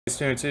Hey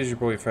students, it is your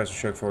boy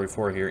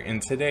Phasmophobia here,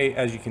 and today,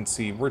 as you can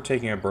see, we're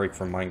taking a break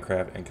from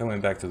Minecraft and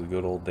coming back to the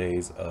good old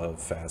days of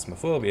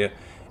Phasmophobia.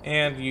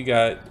 And you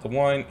got the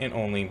one and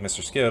only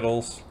Mr.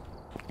 Skittles.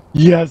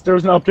 Yes,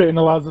 there's an update and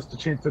allows us to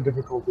change the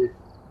difficulty.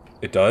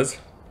 It does?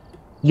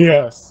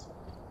 Yes.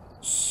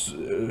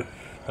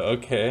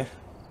 Okay.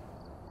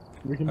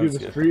 We can do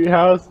the street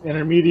house,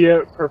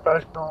 intermediate,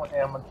 professional,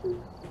 amateur.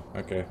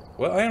 Okay.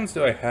 What items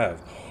do I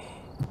have?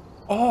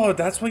 Oh,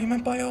 that's what you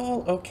meant by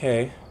all?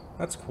 Okay.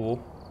 That's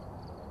cool.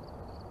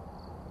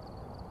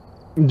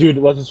 Dude,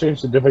 let's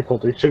change the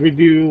difficulty. Should we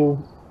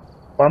do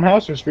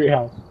farmhouse or street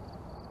house?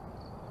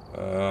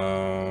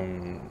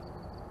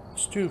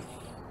 Let's do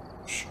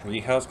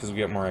street house because we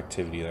get more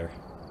activity there.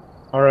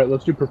 Alright,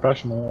 let's do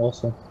professional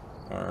also.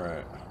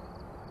 Alright.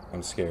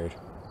 I'm scared.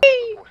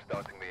 We're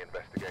starting the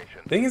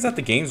investigation. Thing is that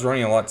the game's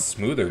running a lot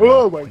smoother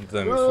Oh now my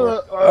than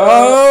God. before.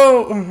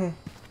 Oh!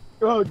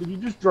 Oh, did you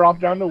just drop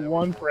down to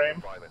one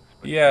frame?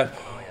 Yeah.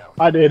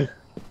 I did.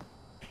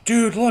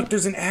 Dude, look,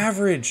 there's an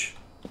average.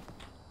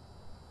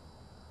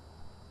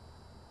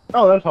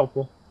 Oh, that's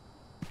helpful.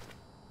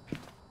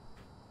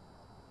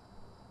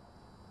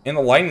 And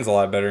the lighting's a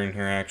lot better in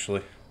here,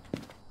 actually.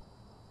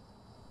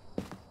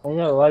 Oh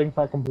yeah, the lighting's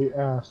not complete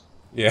ass.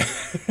 Yeah.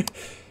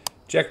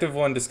 Objective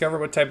 1, discover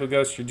what type of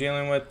ghost you're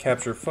dealing with,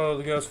 capture a photo of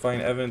the ghost,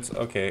 find evidence.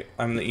 Okay,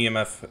 I'm the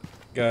EMF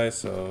guy,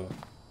 so...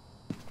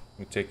 Let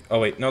me take... Oh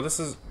wait, no, this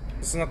is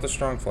not the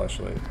strong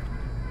flashlight.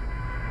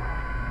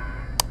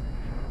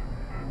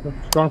 The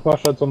strong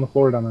flashlight's on the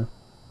floor down there.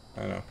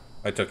 I know.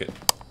 I took it.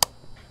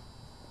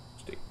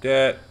 Stick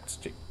that,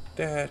 stick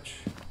that.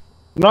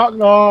 Knock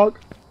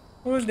knock!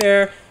 Who's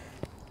there?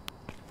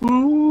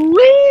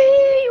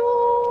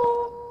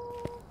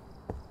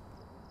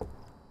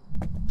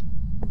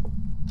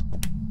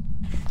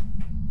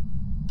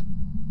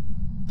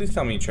 Please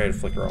tell me you tried to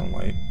flicker on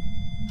light.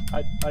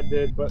 I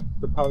did, but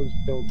the power's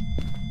killed.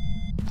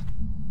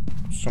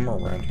 Somewhere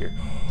around here.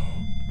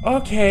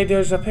 Okay,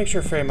 there's a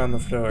picture frame on the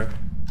floor.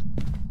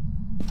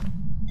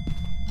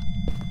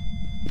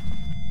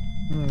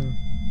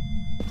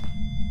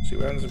 See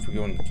what happens if we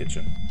go in the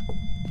kitchen.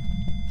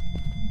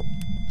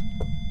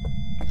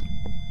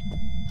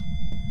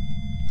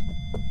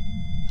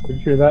 Did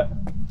you hear that?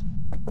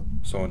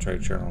 Someone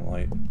tried to turn on the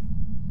light.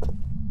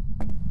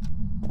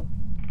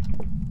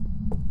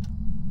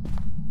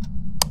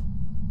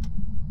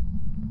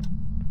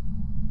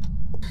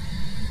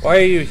 Why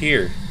are you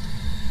here?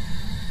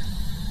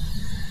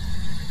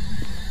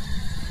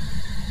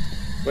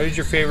 What is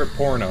your favorite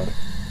porno?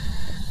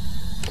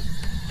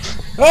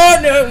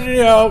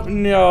 Oh,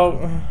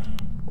 no.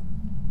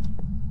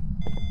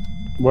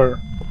 Where?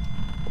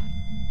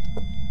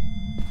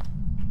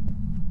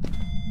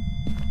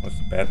 What's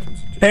the bathroom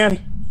situation?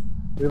 Hand!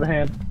 We have a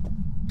hand.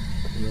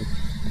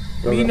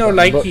 Me no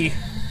likey.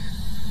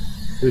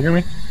 Did you hear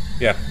me?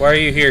 Yeah, why are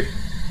you here?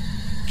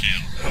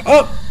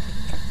 Oh!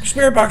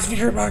 Spirit box,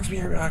 spirit box,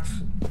 spirit box.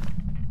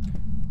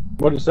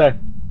 What did it say?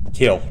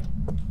 Kill.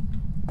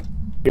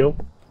 Kill?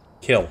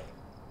 Kill.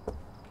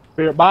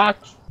 Spirit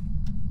box?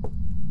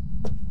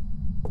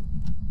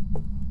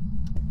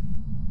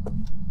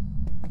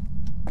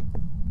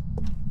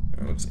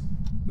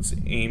 Let's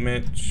aim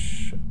it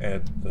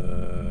at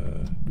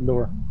the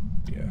Door.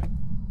 yeah.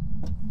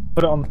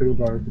 Put it on the field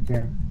bar if you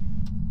can.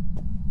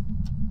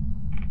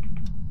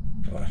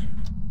 What?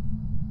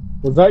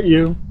 Was that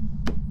you?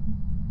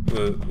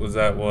 Was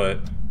that what?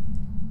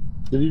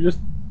 Did you just...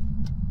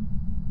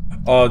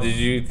 Oh, did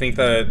you think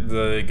that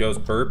the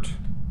ghost burped?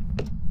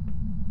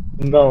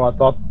 No, I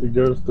thought it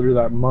goes through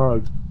that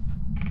mug.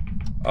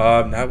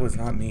 That was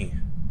not me.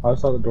 I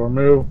saw the door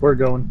move. We're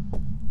going.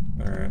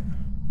 Alright.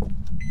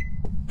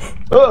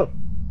 Oh!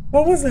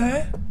 What was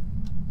that?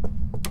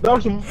 That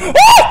was some...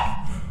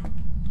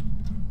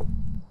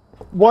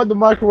 Why'd the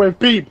microwave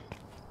beep?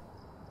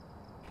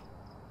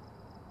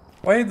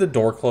 Why did the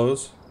door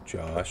close?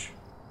 Josh.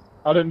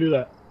 I didn't do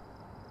that.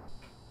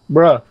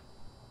 Bruh.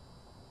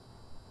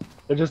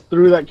 It just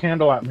threw that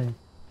candle at me.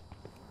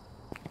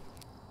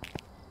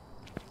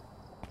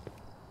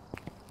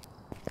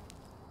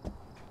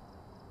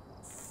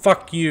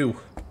 Fuck you.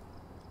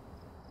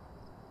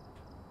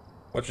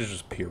 Watch it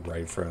just appear right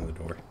in front of the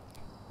door.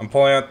 I'm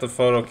pulling out the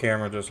photo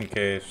camera just in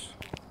case.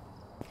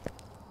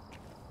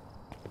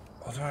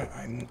 Although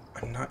I'm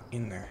not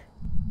in there.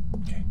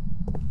 Okay.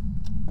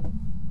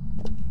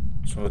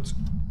 So it's...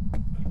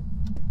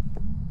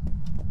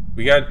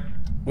 We got...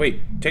 Wait,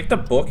 take the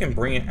book and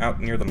bring it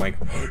out near the mic.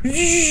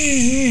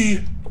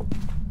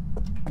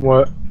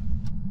 What?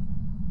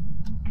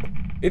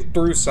 It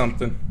threw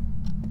something.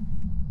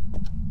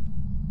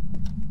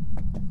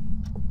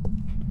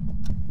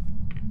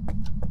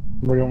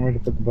 Where do you want me to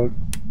put the book?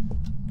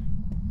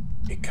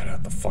 It cut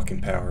out the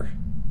fucking power.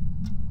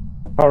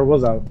 Power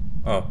was out.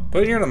 Oh,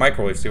 put it near the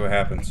microwave, see what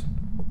happens.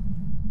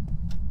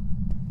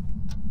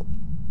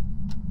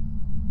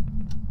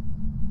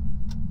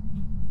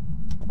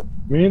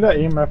 We need that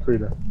EMF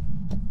reader.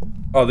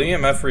 Oh, the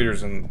EMF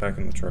reader's back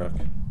in the truck.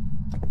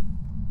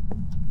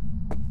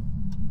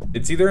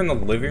 It's either in the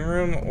living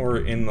room or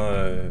in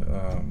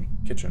the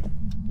Kitchen.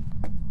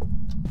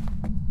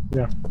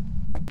 Yeah.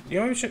 You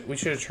know, we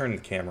should have turned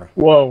the camera.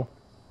 Whoa.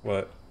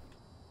 What?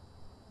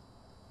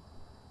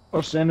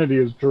 Our sanity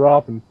is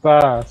dropping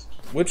fast.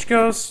 Which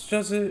ghost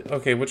does it?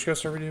 Okay, which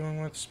ghost are we dealing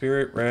with?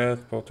 Spirit,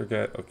 Wrath,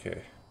 Poltergeist.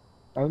 Okay.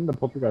 I think the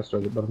poltergeist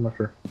does it, but I'm not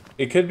sure.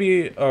 It could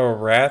be a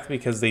Wrath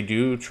because they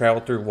do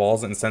travel through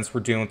walls, and since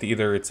we're dealing with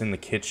either it's in the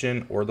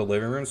kitchen or the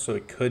living room, so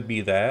it could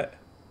be that.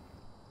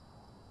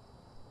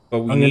 But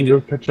we need to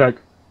go check.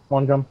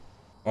 One come.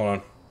 Hold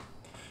on.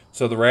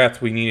 So the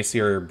Wrath, we need to see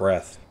her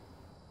breath.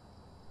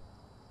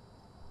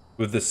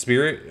 With the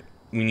Spirit,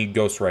 we need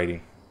ghost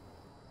writing.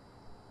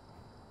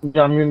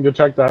 Yeah, I'm gonna go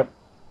check that.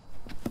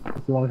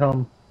 If you want to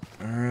come.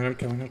 Alright, I'm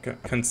coming.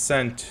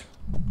 Consent.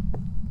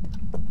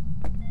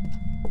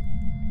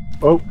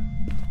 Oh.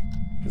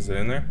 Is it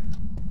in there?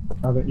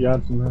 I think, yeah,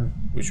 it's in there.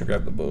 We should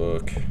grab the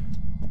book.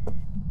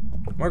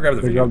 I'm gonna grab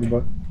the video. Grab the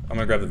book. I'm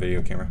gonna grab the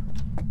video camera.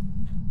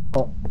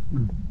 Oh.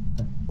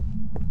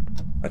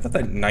 I thought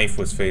that knife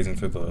was phasing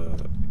through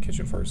the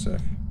kitchen for a sec.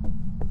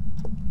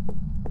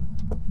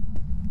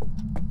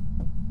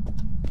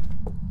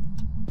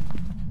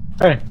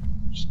 Hey,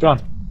 she's gone.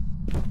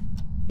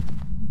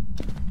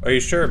 Are you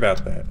sure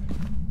about that?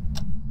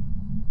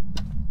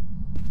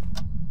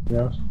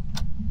 Yes.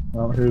 I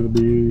don't hear the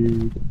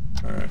beep.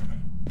 Alright.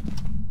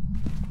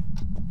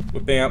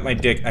 Whipping out my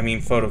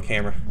photo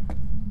camera.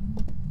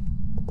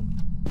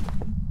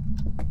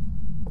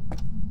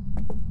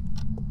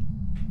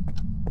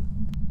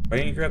 Why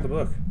didn't you grab the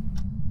book?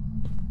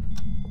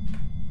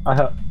 I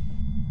have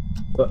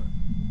the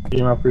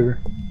EMF reader.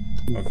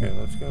 Okay,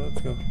 let's go.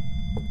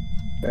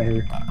 Right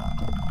here.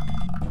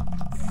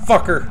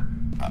 Fucker!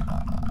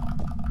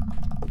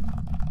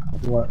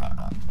 What?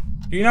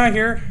 Do you not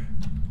hear?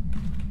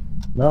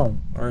 No.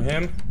 Or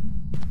him?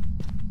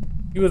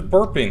 He was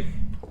burping.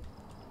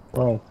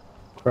 Oh,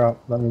 crap.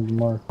 That means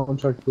Mark. I'll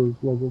check those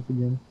levels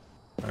again.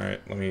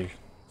 Alright, let me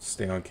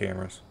stay on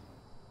cameras.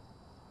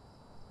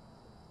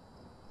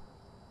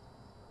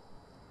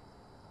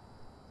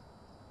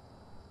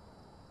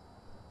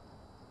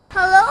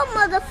 Hello,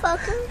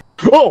 motherfucker.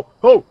 Oh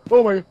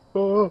my.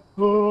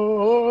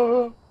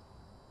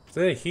 Is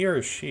that a he or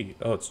a she?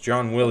 Oh, it's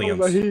John Oh,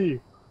 Williams. he.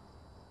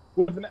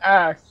 With an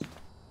axe.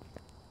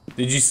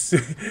 Did you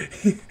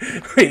see?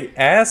 Wait,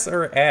 ass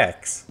or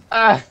axe?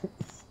 Axe.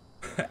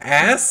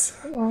 Ass?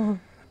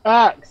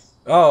 Axe.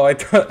 Oh, I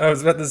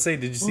was about to say,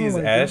 did you see his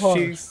my ass gosh.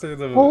 cheeks through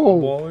the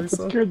wall or That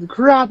something? scared the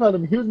crap out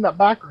of him. He was in that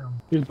back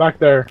room. He was back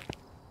there.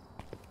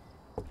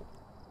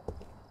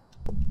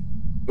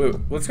 Wait,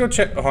 let's go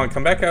check. Hold on,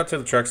 come back out to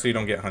the truck so you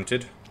don't get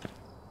hunted.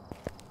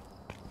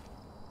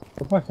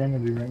 What's my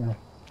sanity right now?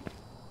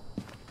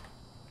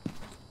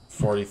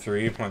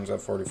 43, mine's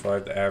at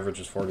 45, the average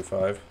is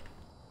 45.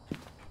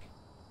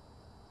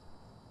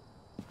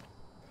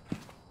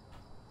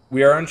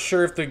 We are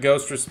unsure if the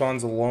ghost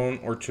responds alone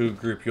or to a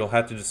group. You'll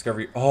have to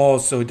discover... Oh,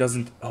 so it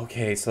doesn't...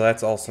 Okay, so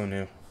that's also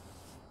new.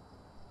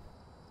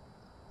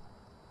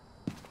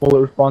 Well, it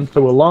responds to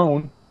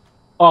alone.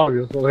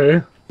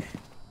 Obviously.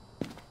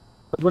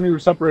 But when you were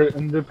separated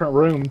in different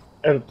rooms,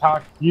 it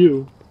attacked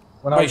you.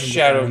 When I My was in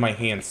shadow of different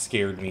my hand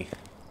scared me.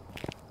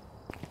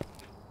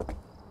 Okay,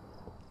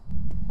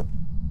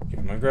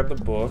 I'm gonna grab the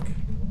book. rooms.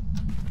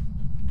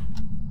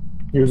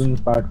 He was in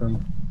this back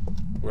room.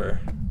 Where?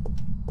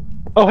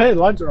 Oh, hey, the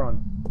lights are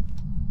on.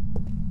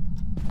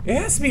 It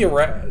has to be a He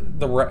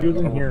was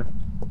in here.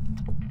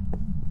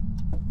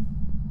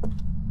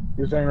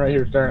 He was standing right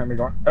here staring at me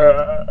going,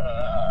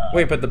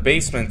 Wait, but the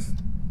basement...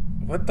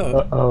 What the...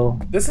 Uh-oh.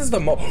 This is the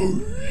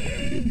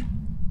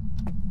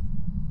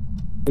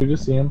Did you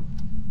just see him?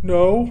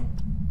 No.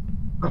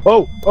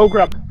 Oh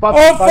crap.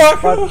 Oh,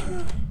 fuck!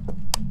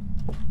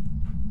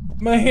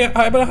 My hand...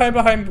 I'm gonna hide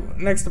behind...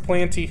 next to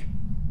Planty.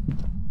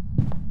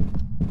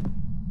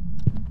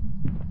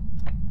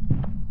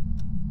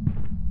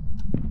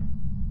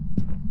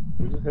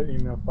 We just hit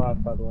email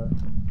 5, by the way.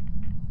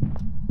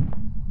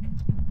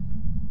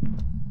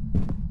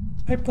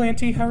 Hi,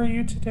 Planty. How are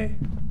you today?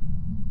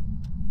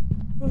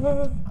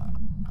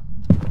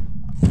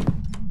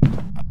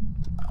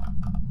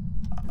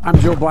 I'm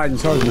Joe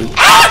Biden's husband.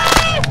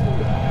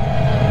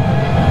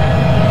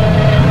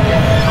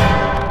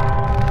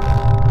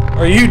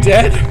 Are you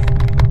dead?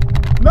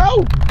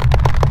 No!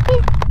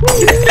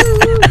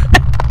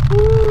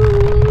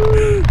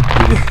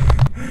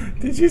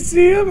 Did you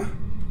see him?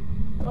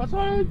 I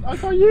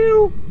saw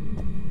you!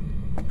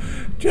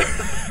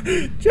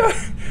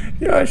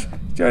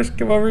 Josh,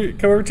 come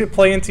over to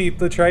Planty,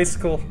 the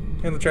tricycle.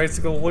 And the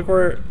tricycle,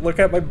 look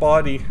at my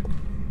body.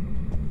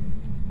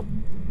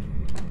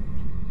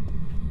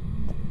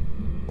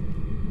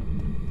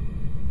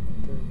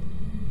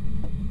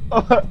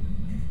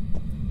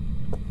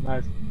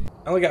 Nice.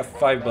 I only got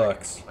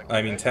 $5.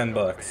 I mean,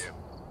 $10.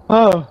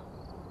 Oh.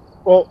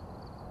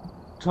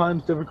 Well,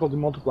 times difficulty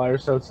multiplier,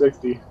 so it's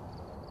 60.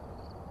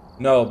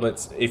 No,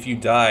 but if you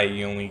die,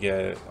 you only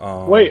get,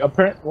 Wait,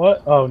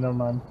 what? Oh, never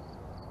mind.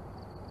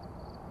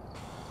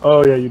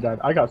 Oh, yeah, you died.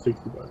 I got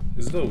 60 bucks.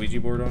 Is the Ouija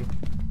board on?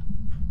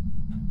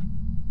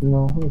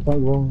 No, it's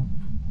not wrong.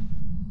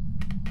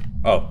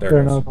 Oh, there There,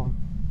 it is. another one.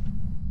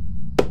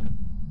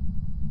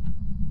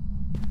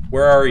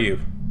 Where are you?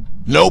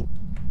 Nope.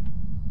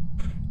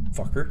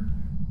 Fucker.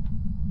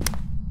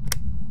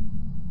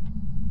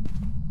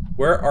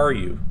 Where are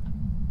you?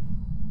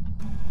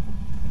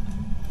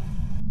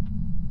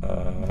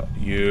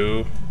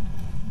 You.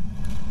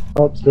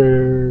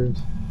 Upstairs.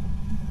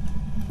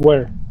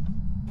 Where?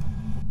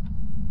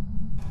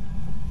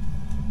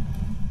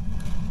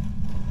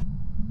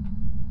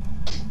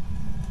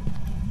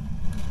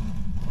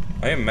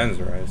 I am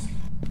menzorized.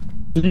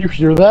 Did you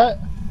hear that?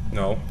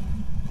 No.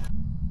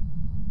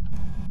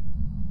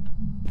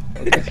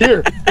 It's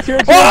here. It's here.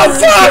 It's here. Oh,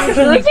 It's here, fuck! it's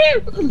here,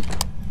 it's here.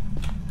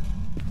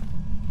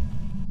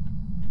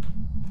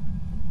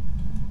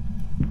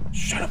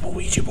 Shut up, a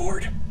Ouija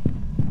board.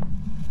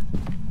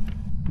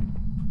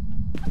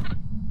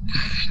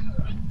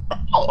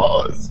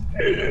 Oh, it's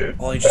here.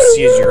 All I just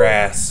see is your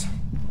ass.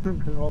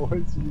 Oh,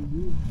 it's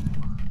you.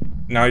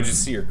 Now I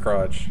just see your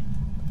crotch.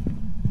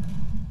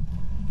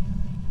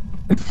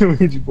 The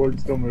Ouija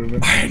board's still moving.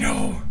 I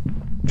know.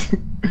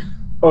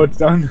 Oh, it's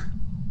done.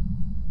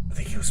 I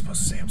think he was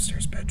supposed to say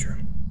upstairs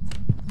bedroom.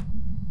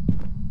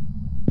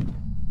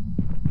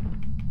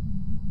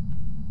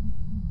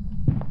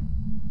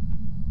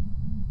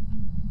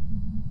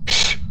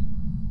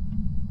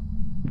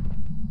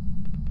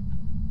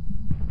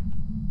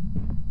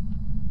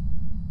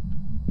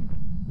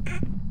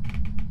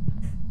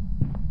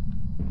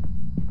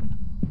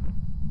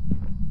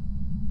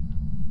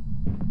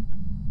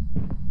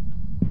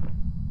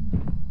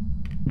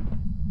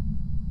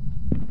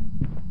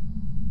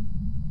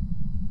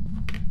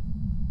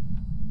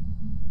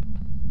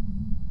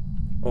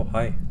 Oh,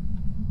 hi.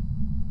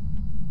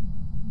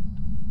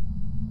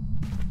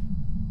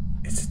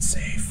 Is it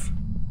safe?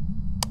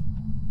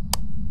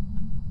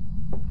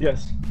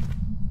 Yes.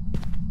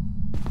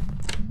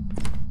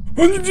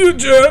 What did you do,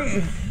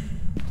 Jen?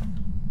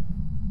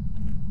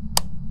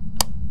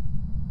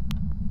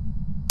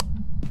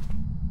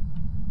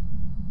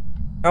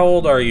 How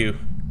old are you?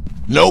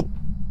 Nope.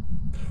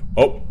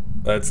 Oh,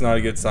 that's not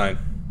a good sign.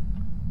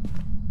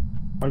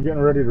 I'm getting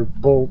ready to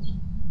bolt.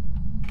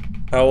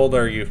 How old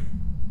are you?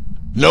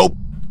 Nope.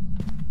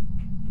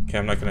 Okay,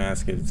 I'm not gonna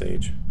ask it its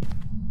age.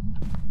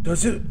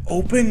 Does it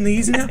open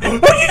these now? Turn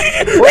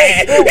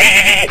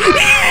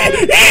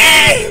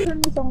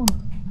this on.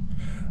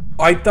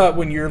 I thought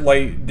when your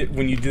light,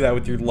 when you do that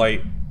with your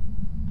light.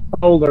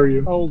 How old are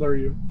you? How old are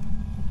you?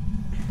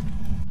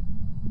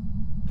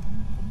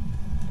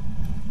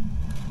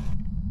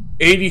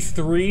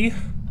 83?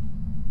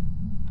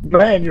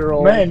 Man, you're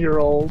old. Man, you're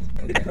old.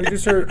 I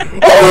just heard.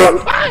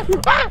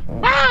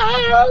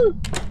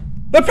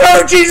 The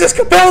power of Jesus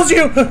compels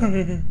you!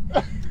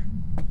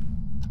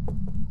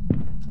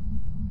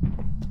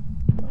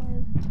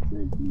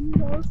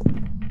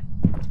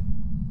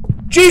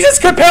 Jesus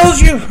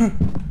compels you!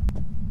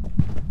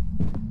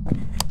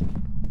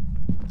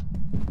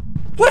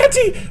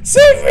 Planty,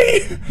 save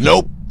me!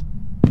 Nope.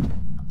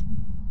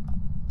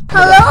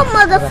 Hello,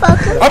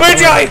 motherfucker. I'm gonna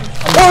die!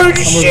 Oh,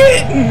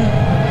 shit!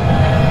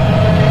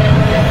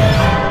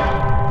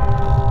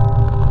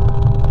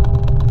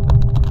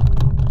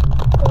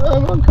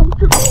 I'm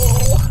uncomfortable.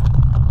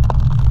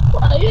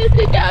 Why is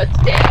it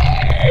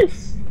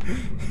downstairs?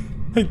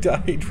 I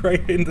died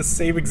right in the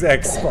same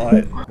exact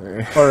spot.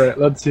 Alright,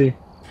 let's see.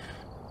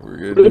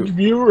 We're gonna do...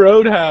 Ridgeview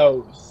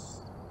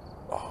Roadhouse.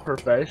 Oh,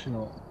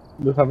 professional.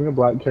 Does having a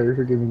black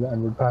character give me the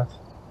N-word pass?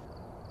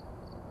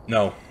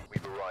 No.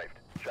 We've arrived.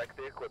 Check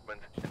the equipment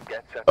and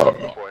get set Oh. up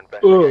before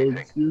Oh, investigating.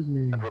 excuse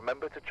me. And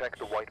remember to check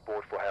the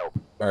whiteboard for help.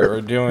 Alright,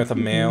 we're dealing with a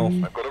male.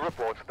 I've got a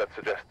report that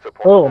suggests a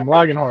Oh, I'm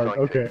lagging hard.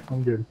 sighting. Okay,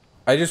 I'm good.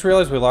 I just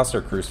realized we lost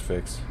our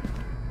crucifix.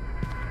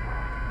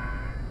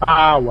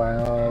 Ah,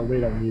 well, we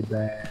don't need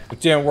that. It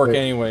didn't work Wait.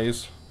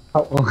 anyways.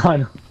 Oh,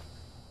 I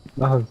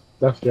know.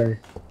 That's scary.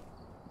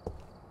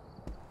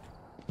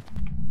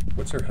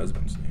 What's her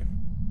husband's name?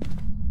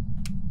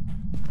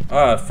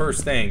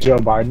 First thing. Joe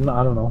Biden?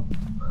 I don't know.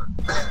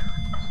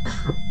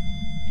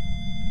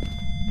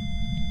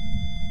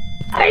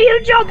 Are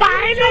you Joe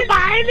Biden?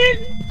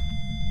 Biden?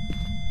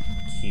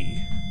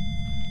 Key.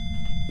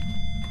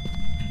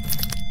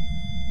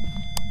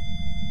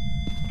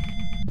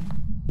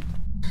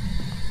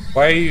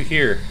 Why are you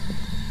here?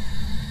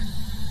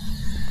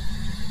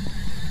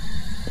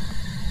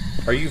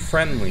 Are you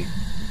friendly?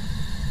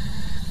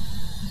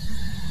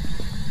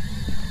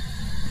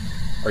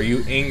 Are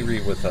you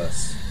angry with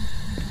us?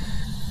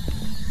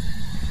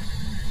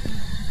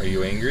 Are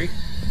you angry?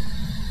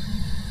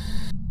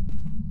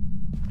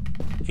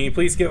 Can you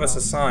please give us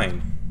a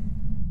sign?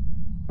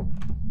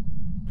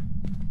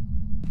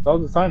 That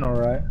was a sign,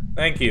 alright.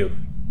 Thank you.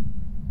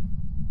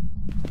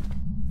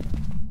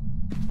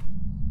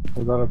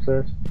 Was that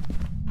upstairs?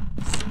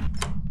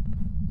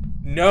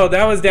 No,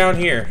 that was down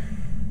here.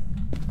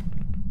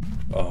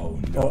 Oh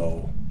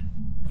no.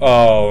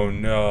 Oh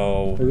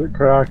no. Is it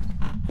cracked?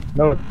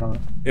 No, it's not.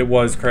 It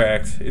was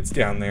cracked. It's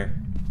down there.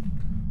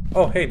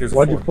 Oh, hey, there's a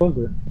Why'd you fork. close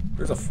it?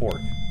 There's a fork.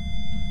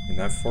 And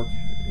that fork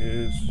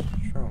is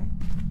strong.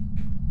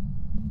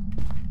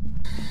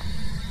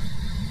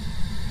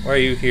 Why are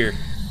you here?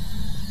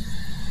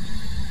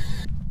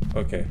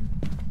 Okay.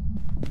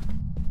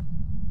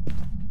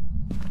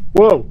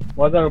 Whoa!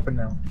 Why's that open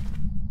now?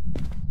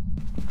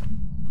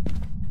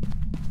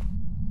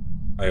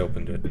 I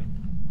opened it.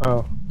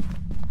 Oh.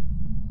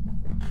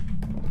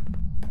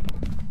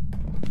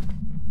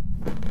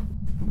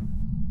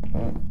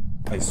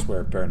 I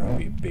swear it better not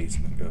be a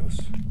basement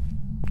ghost.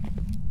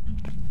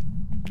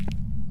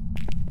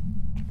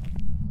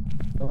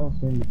 I don't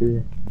seem to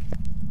be.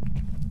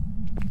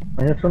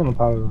 I'm gonna turn on the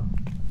power though.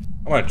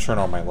 I'm gonna turn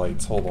on my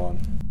lights. Hold on.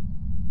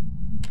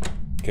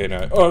 Okay,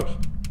 now. Oh!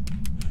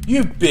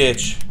 You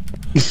bitch!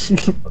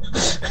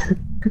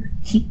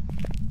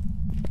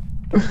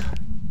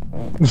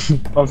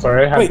 I'm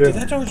sorry, I had Wait, to. did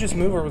that door just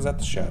move or was that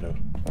the shadow?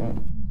 I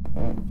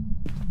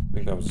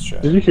think that was the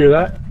shadow. Did you hear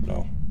that?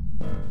 No.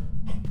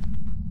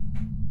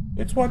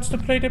 It's wants to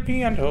play the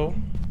piano.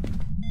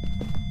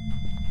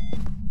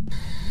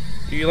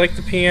 Do you like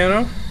the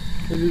piano?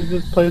 Did you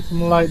just play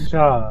some light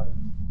jazz?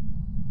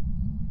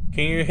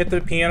 Can you hit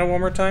the piano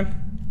one more time?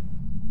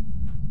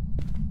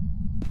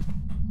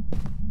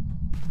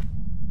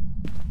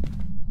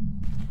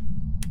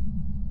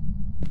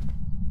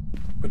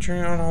 But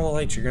turning on all the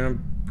lights, you're gonna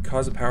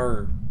cause a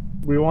power.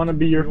 We want to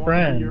be your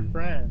friend.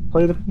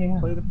 Play the piano.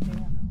 Play the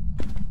piano.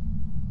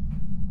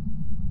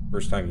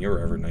 First time you were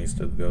ever nice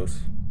to the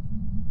ghost.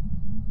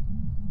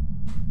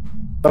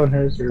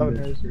 Here's your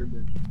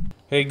bitch.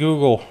 Hey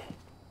Google,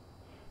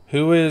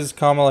 who is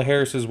Kamala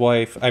Harris's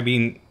wife? I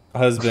mean,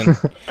 husband.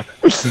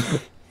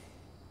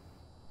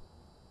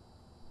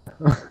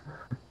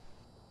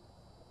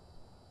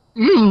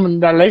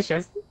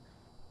 Delicious.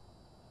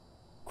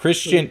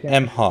 Christian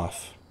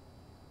Emhoff.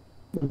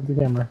 Look at the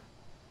camera.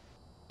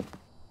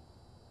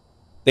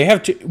 They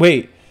have two.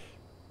 Wait.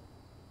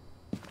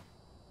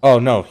 Oh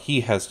no,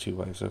 he has two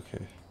wives.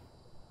 Okay.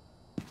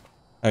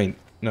 I mean,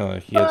 no,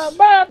 he has.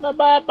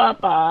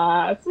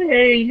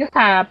 Sing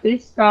happy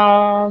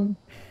song.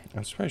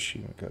 I'm surprised she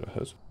got a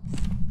husband.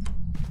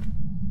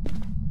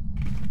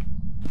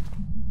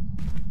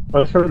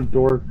 I heard a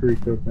door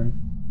creak open.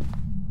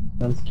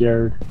 I'm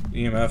scared.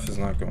 EMF is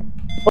not going.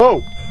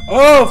 Oh!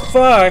 Oh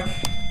fuck!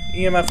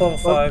 EMF level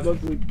 5.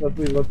 Let's leave.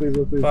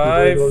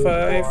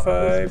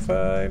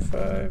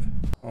 5.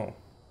 Oh.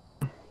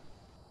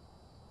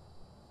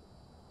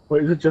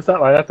 Wait, is it just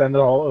that light at the end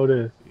of all? Oh, it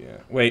is. Yeah.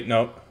 Wait,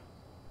 no.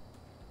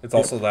 It's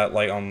also that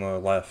light on the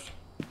left.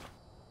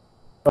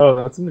 Oh,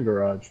 that's in the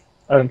garage.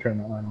 I didn't turn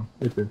that light on.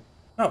 It did.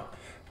 Oh.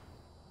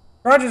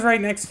 Garage is right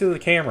next to the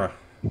camera.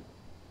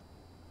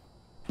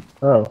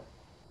 Oh.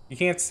 You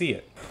can't see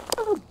it.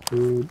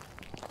 Dude.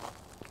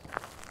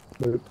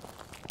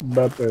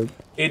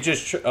 It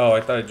just. Oh, I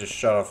thought it just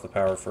shut off the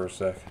power for a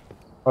sec.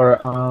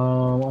 Alright,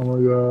 I'm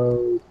gonna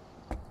go.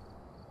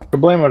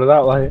 Kablamo to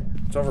that light.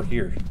 It's over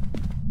here.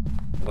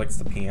 It likes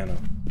the piano.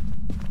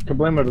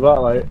 Kablamo to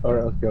that light.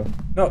 Alright, let's go.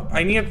 No,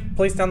 I need to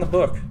place down the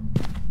book.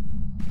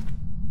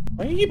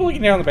 Why do you keep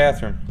looking down the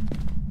bathroom?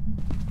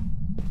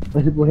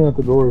 I keep looking at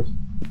the doors.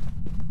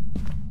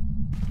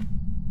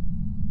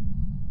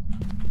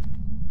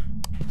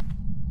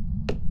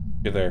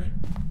 You're there.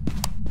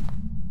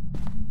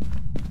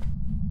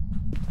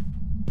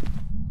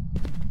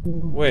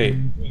 Wait.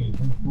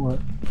 What?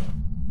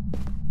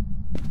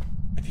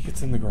 I think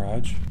it's in the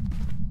garage.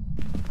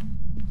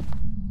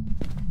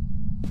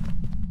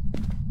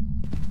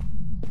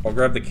 I'll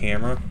grab the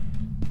camera.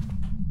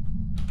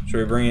 Should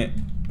we bring it?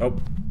 Oh,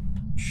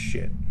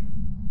 shit.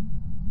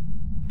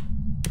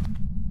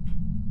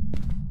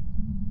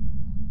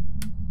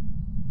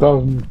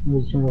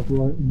 Let's turn off the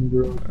light in the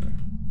garage.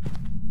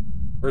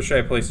 Where should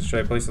I place it?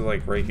 Should I place it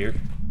like right here?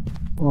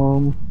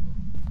 I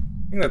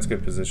think that's a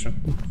good position.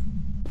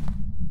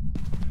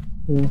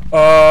 Yeah.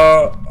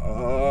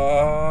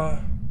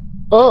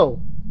 Oh!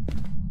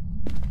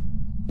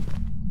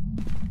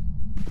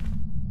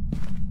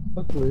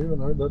 Let's leave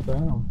and write that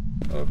down.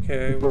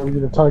 Okay. Before we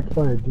get attacked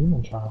by a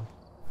demon child.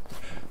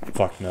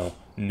 Fuck no.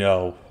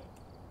 No.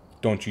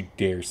 Don't you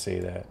dare say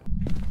that.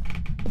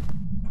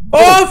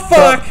 Oh,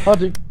 fuck!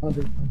 Hunting.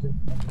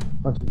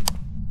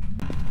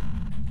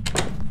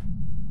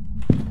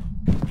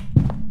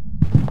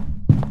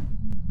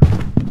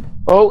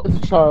 Oh, it's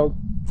a child.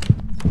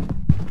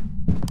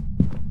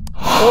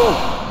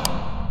 Oh!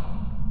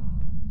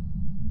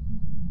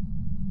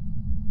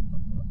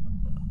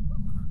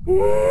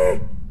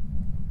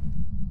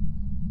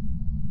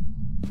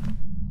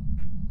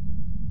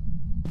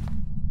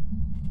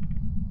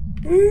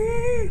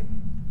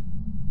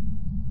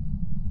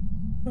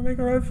 I'll make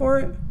a run for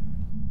it.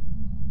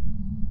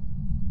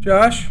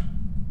 Josh?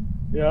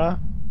 Yeah?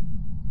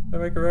 I'll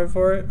make a run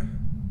for it.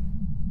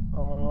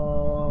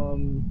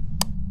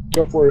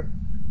 Go for it.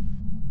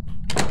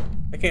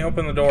 I can't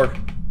open the door.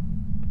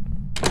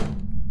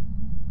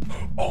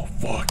 Oh,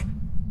 fuck.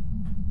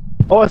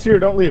 Oh, I see her.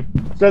 Don't leave.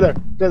 Stay there.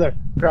 Stay there.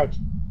 Crouch.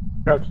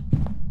 Crouch.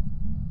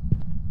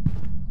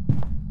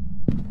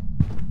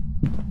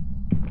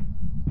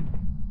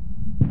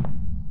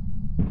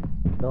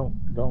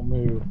 Don't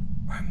move.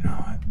 I'm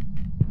not.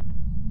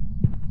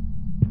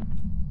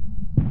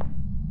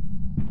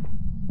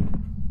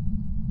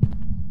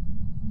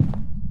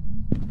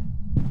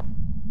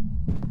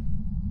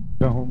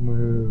 Don't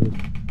move.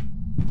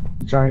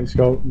 Giant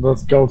skeleton. The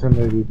skeleton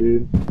lady,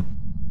 dude.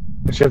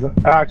 And she hasn't.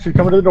 Ah, she's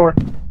coming to the door.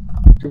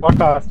 She walked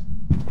past.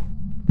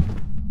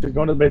 She's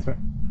going to the basement.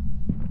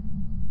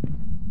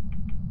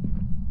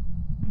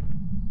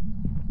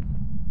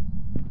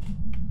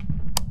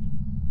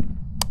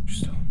 She's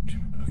still in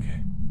hunting mode. Okay.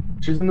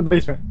 She's in the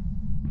basement.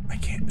 I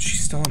can't.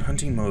 She's still in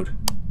hunting mode.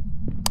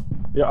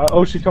 Yeah.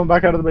 Oh, she's coming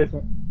back out of the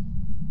basement.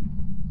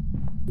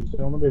 She's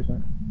still in the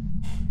basement.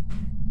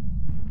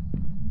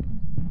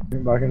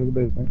 Getting back into the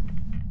basement.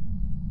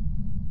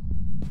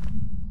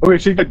 Okay,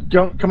 she could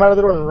come out of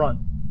the door and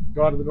run.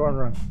 Go out of the door and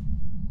run.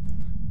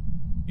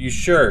 You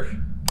sure?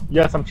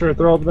 Yes, I'm sure.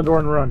 Throw open the door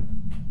and run.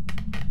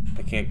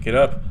 I can't get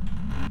up.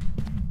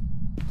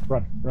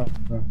 Run.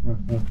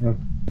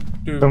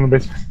 Dude. Still in the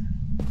basement.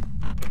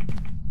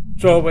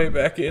 So way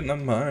back in the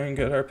mine,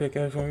 got our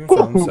pickaxe going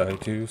from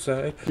side to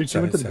side. Dude, she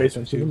side, went to the side,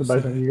 basement. She's in the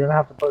basement. You're gonna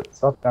have to put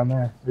stuff down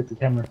there. With the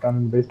camera down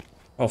in the basement.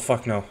 Oh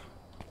fuck no.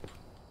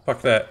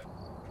 Fuck that.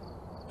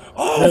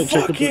 Oh Yeah,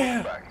 check fuck the-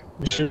 yeah!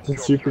 She's a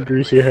super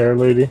greasy hair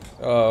lady.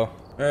 Oh.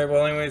 Alright,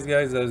 well anyways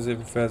guys, that was it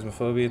for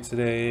Phasmophobia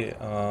today.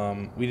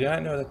 We did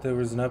not know that there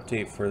was an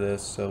update for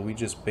this, so we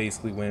just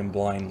basically went in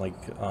blind like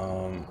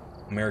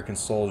American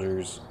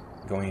soldiers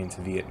going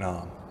into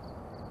Vietnam.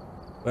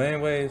 But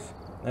anyways,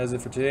 that was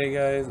it for today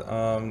guys.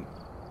 Do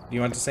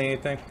you want to say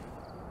anything?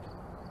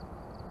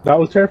 That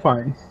was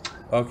terrifying.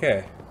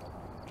 Okay.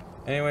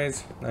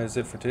 Anyways, that is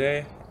it for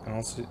today,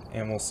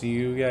 and we'll see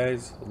you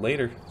guys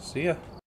later. See ya.